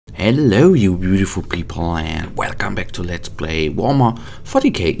Hello you beautiful people and welcome back to Let's Play Warhammer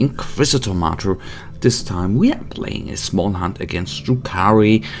 40k Inquisitor Martyr. This time we are playing a small hunt against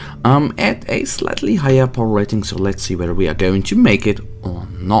Drukhari at a slightly higher power rating, so let's see whether we are going to make it or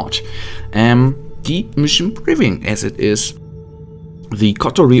not. The mission briefing as it is: the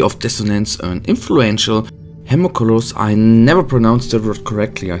coterie of dissonance, an influential homunculus, I never pronounced the word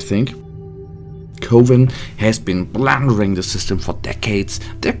correctly I think. Coven has been plundering the system for decades.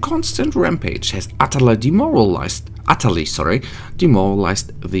 Their constant rampage has utterly demoralized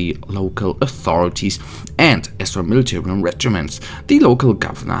the local authorities, and as for military regiments, the local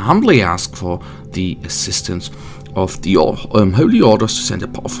governor humbly asked for the assistance of the Holy Orders to send a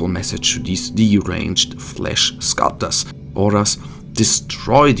powerful message to these deranged flesh sculptors. Orders: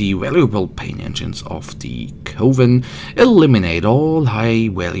 destroy the valuable pain engines of the Coven, eliminate all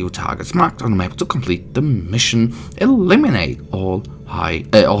high-value targets marked on the map to complete the mission, eliminate all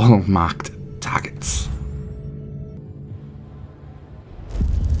marked targets.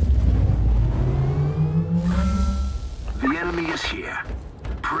 The enemy is here,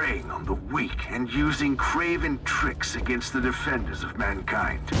 preying on the weak and using craven tricks against the defenders of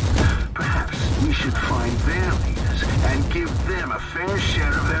mankind. Perhaps we should find their leaders and give them a fair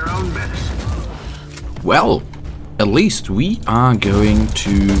share of their own medicine. Well, at least we are going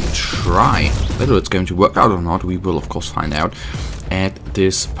to try. Whether it's going to work out or not, we will of course find out at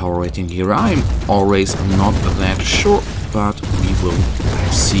this power rating here. I'm always not that sure, but we will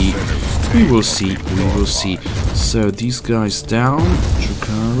see. We will see. We will see. So these guys down,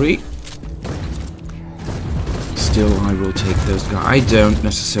 Drukhari. Still, I will take those guys. I don't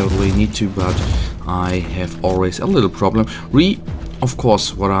necessarily need to, but I have always a little problem. Of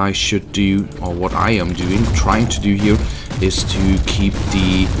course, what I should do, or what I am doing, trying to do here, is to keep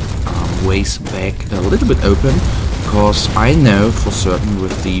the ways back a little bit open, because I know for certain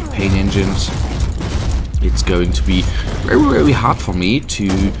with the pain engines, it's going to be very, very hard for me to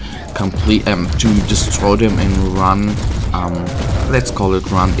to destroy them and run. Let's call it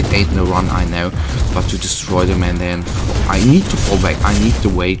run. It ain't no run, I know, but to destroy them and then I need to fall back. I need the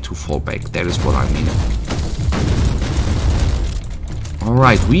way to fall back. That is what I mean.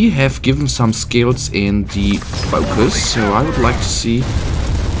 Alright, we have given some skills in the focus, so I would like to see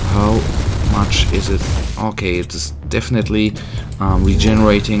how much is it. Okay, it is definitely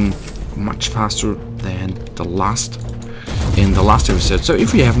regenerating much faster than in the last episode. So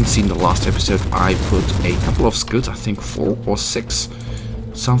if you haven't seen the last episode, I put a couple of skills, I think 4 or 6,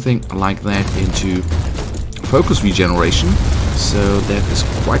 something like that, into focus regeneration. So that is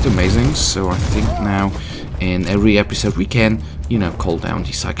quite amazing. So I think now in every episode we can, you know, call down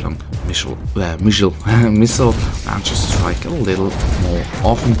the cyclone missile and just strike a little more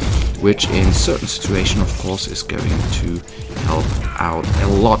often, which in certain situations of course is going to help out a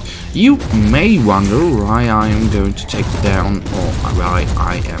lot. You may wonder why I am going to take down, or why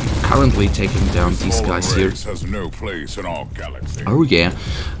I am currently taking down these guys here. Has no place in our galaxy. Oh yeah,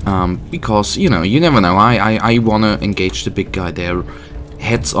 because you know, you never know. I wanna engage the big guy there,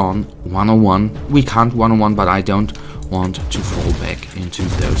 heads on, one-on-one. We can't one-on-one, but I don't want to fall back into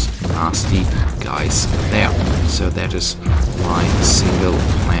those nasty guys there. So that is my single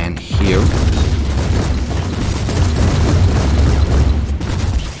plan here.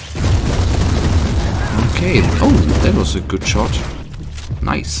 Okay, oh, that was a good shot.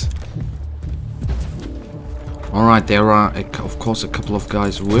 Nice. Alright, there are of course a couple of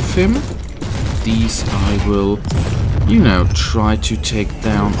guys with him. These I will, you know, try to take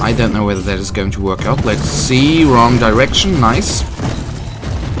down. I don't know whether that is going to work out. Let's see. Wrong direction. Nice.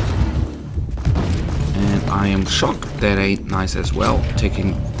 And I am shocked that ain't nice as well.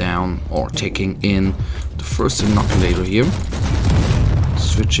 Taking down, or taking in, the first inoculator here.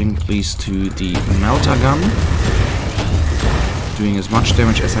 Switching please to the melter gun. Doing as much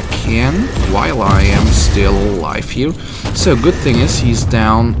damage as I can while I am still alive here. So good thing is he's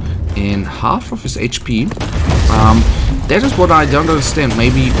down in half of his HP. That is what I don't understand.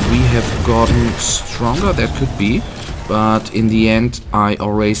 Maybe we have gotten stronger, that could be, but in the end I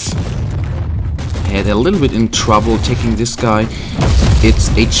always had a little bit in trouble taking this guy. It's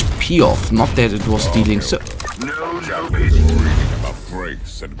HP off, not that it was dealing so. About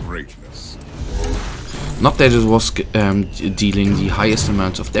grace and greatness. Not that it was dealing the highest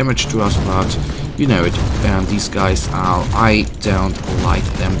amount of damage to us, but you know it. These guys are, I don't like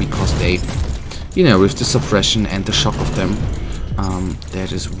them because they, you know, with the suppression and the shock of them,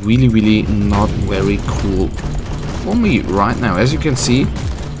 that is really, really not very cool for me right now. As you can see,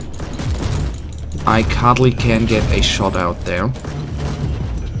 I hardly can get a shot out there,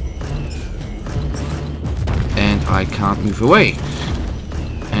 and I can't move away.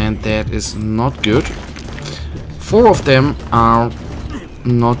 and that is not good. 4 of them are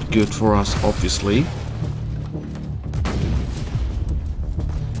not good for us, obviously.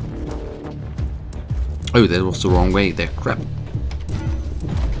 Oh, that was the wrong way there. Crap.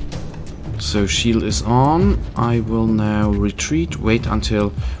 So shield is on. I will now retreat. Wait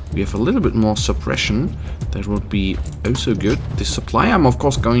until we have a little bit more suppression. That would be also good. The supply I'm of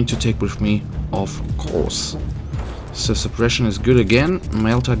course going to take with me, of course. So suppression is good again.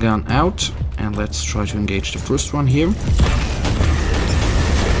 Melter gun out. And let's try to engage the first one here.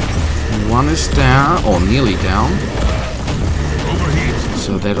 One is down, or nearly down.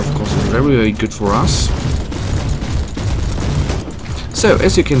 So that of course is very, very good for us. So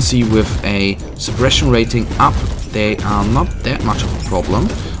as you can see, with a suppression rating up, they are not that much of a problem.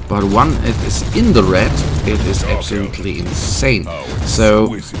 But when it is in the red, it is absolutely insane.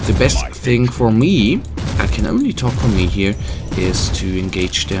 So the best thing for me, I can only talk for me here, is to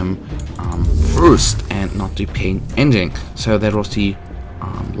engage them first and not the pain engine. So that was the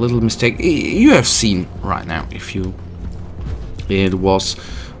little mistake you have seen right now. If you, it was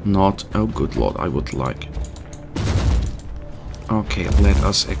not. Oh good lord, I would like. Okay, let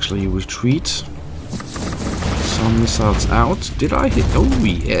us actually retreat. Some missiles out. Did I hit? Oh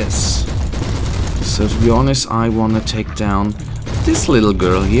yes. So to be honest, I want to take down this little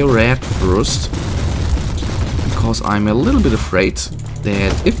girl here, red, first. Because I'm a little bit afraid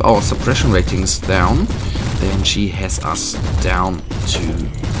that if our suppression rating is down, then she has us down to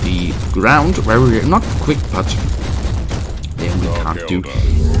the ground, where we're not quick, but then we can't do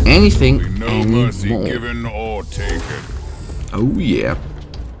anything anymore. Oh yeah.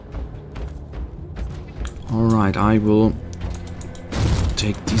 Alright, I will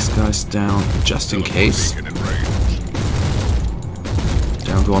take these guys down just in case.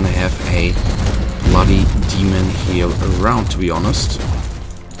 Don't want to have a bloody demon here around, to be honest.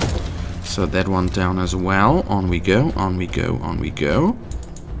 So that one down as well. On we go, on we go, on we go.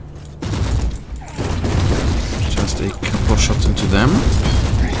 Just a couple of shots into them.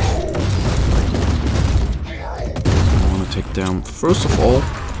 I want to take down first of all,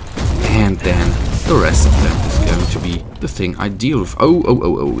 and then the rest of them is going to be the thing I deal with.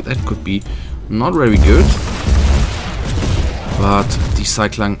 Oh, that could be not very good. But the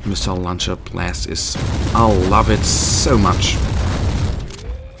Cyclone Missile Launcher Blast is... I love it so much.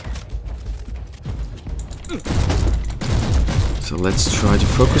 So let's try to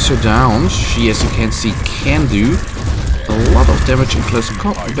focus her down. She, as you can see, can do a lot of damage in close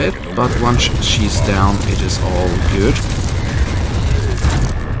combat, but once she's down, it is all good.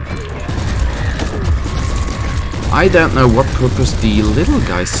 I don't know what purpose the little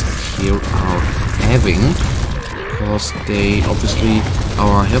guys here are having, because they obviously,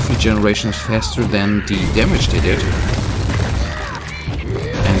 our health regeneration is faster than the damage they did.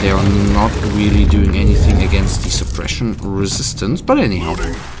 And they are not really doing anything against the suppression resistance, but anyhow.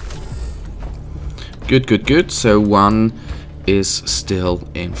 Good, good, good. So one is still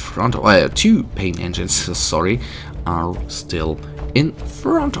in front of... two pain engines, sorry, are still in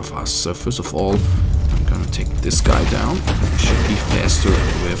front of us. So first of all, I'm gonna take this guy down. Should be faster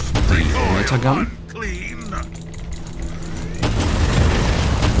with the meta gun.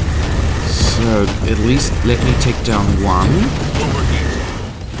 So at least let me take down one.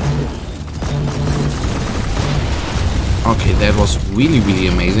 Okay, that was really, really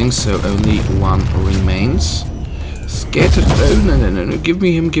amazing. So only one remains. Scattered. Oh, no. Give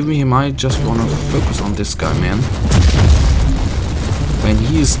me him. I just want to focus on this guy, man. When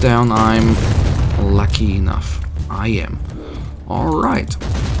he is down, I'm lucky enough. I am. Alright.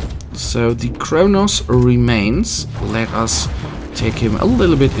 So the Kronos remains. Let us take him a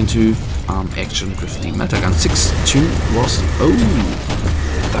little bit into action with the meta gun. 6-2 was... Oh!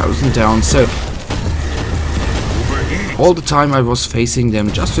 1,000 down. So... all the time I was facing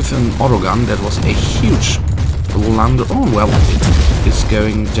them just with an autogun. That was a huge blunder. Oh, well, it is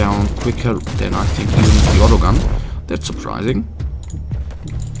going down quicker than I think even the autogun. That's surprising.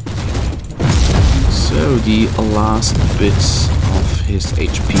 So the last bits of his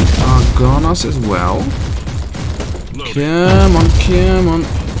HP are gone as well. Come on, come on.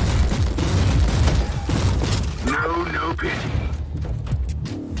 No pity.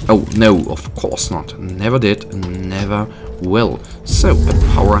 Oh, no, of course not. Never did, never will. So, a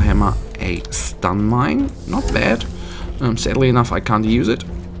power hammer, a stun mine. Not bad. Sadly enough, I can't use it.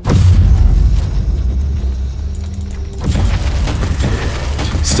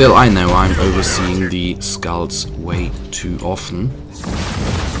 Still, I know I'm overseeing the skulls way too often.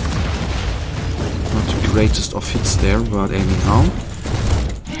 Not the greatest of hits there, but anyhow.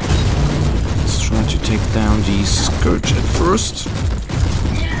 Let's try to take down the Scourge at first.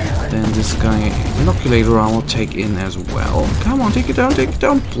 then this guy, Inoculator, I will take in as well. Come on, take it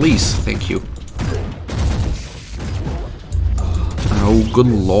down, please. Thank you. Oh, good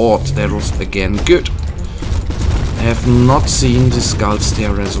lord, that was again good. I have not seen the skulls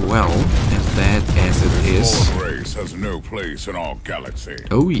there as well, as bad as it is. This race has no place in our galaxy.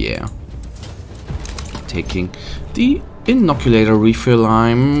 Oh yeah. Taking the Inoculator refill.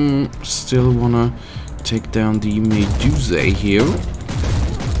 I'm still wanna take down the Medusa here.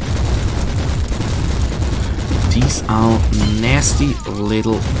 These are nasty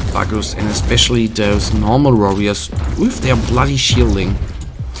little buggers, and especially those normal warriors with their bloody shielding.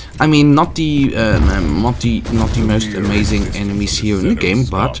 I mean, not the most amazing enemies here in the game,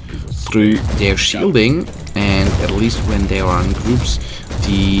 but through their shielding, and at least when they are in groups,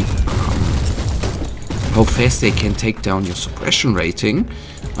 the how fast they can take down your suppression rating,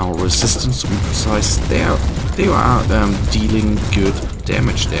 or resistance to be precise, they are dealing good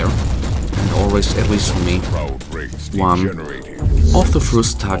damage there. And always, at least for me, one of the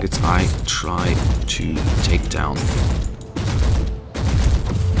first targets I try to take down.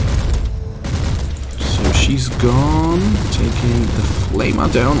 So she's gone, taking the flamer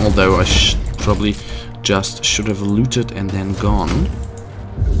down, although I probably just should have looted and then gone.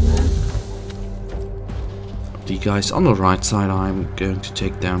 The guys on the right side I'm going to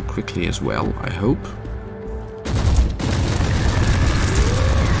take down quickly as well, I hope.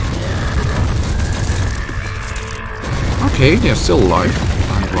 Okay, they're still alive.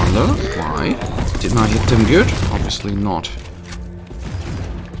 I wonder why. Didn't I hit them good? Obviously not.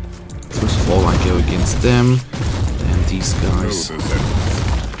 First of all, I go against them, then these guys.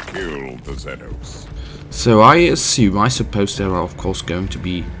 Kill the Xenos. So I suppose there are of course going to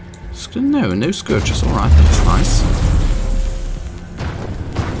be... No Scourges, alright, that's nice.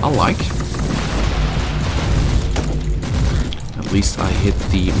 I like. At least I hit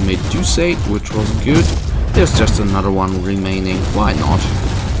the Medusa, which was good. There's just another one remaining, why not?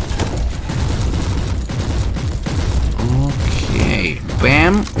 Okay,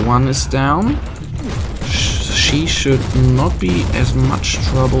 bam, one is down. She should not be as much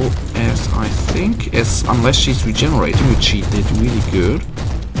trouble as I think, unless she's regenerating, which she did really good.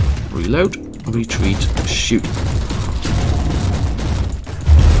 Reload, retreat, shoot.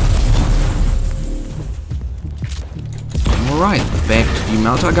 Alright, back to the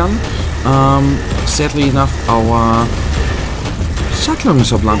melter gun. Sadly enough, our Cyclone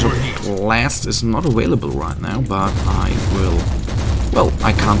Missile Launcher Blast is not available right now, but I will... Well,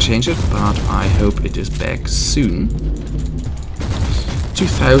 I can't change it, but I hope it is back soon.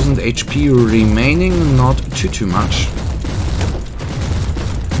 2000 HP remaining, not too much.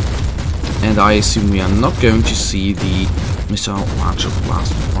 And I assume we are not going to see the Missile Launcher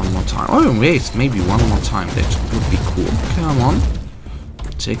Blast one more time. Oh wait, maybe one more time, that would be cool. Come on,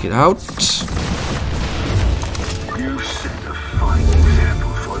 take it out. You set a fine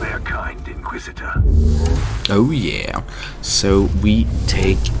example for their kind, Inquisitor. Oh yeah, so we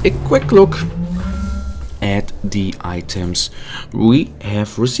take a quick look at the items we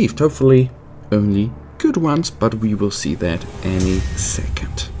have received. Hopefully only good ones, but we will see that any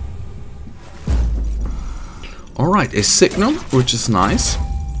second. Alright, a signal, which is nice.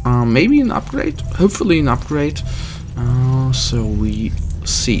 Maybe an upgrade, hopefully an upgrade. So we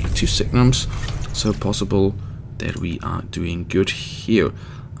see 2 signums, so possible that we are doing good here.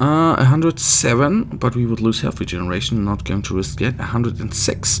 107, but we would lose health regeneration, not going to risk it.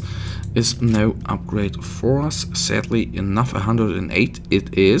 106 is no upgrade for us, sadly enough. 108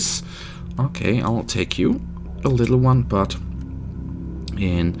 it is. Okay, I'll take you. A little one, but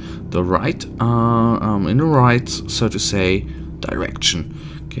in the right, so to say, direction.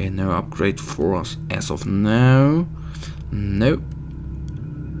 Okay, no upgrade for us as of now. No.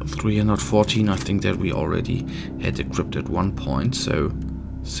 314, I think that we already had equipped at one point, so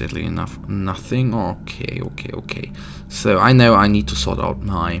sadly enough, nothing. Okay. So I know I need to sort out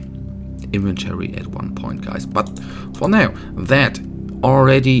my inventory at one point, guys, but for now, that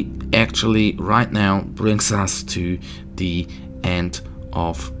already actually right now brings us to the end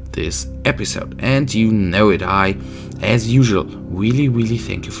of this episode. And you know it, I, as usual, really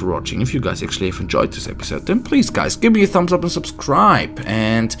thank you for watching. If you guys actually have enjoyed this episode, then please guys give me a thumbs up and subscribe,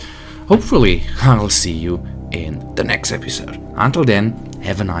 and hopefully I'll see you in the next episode. Until then,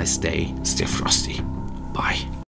 have a nice day, stay frosty, bye.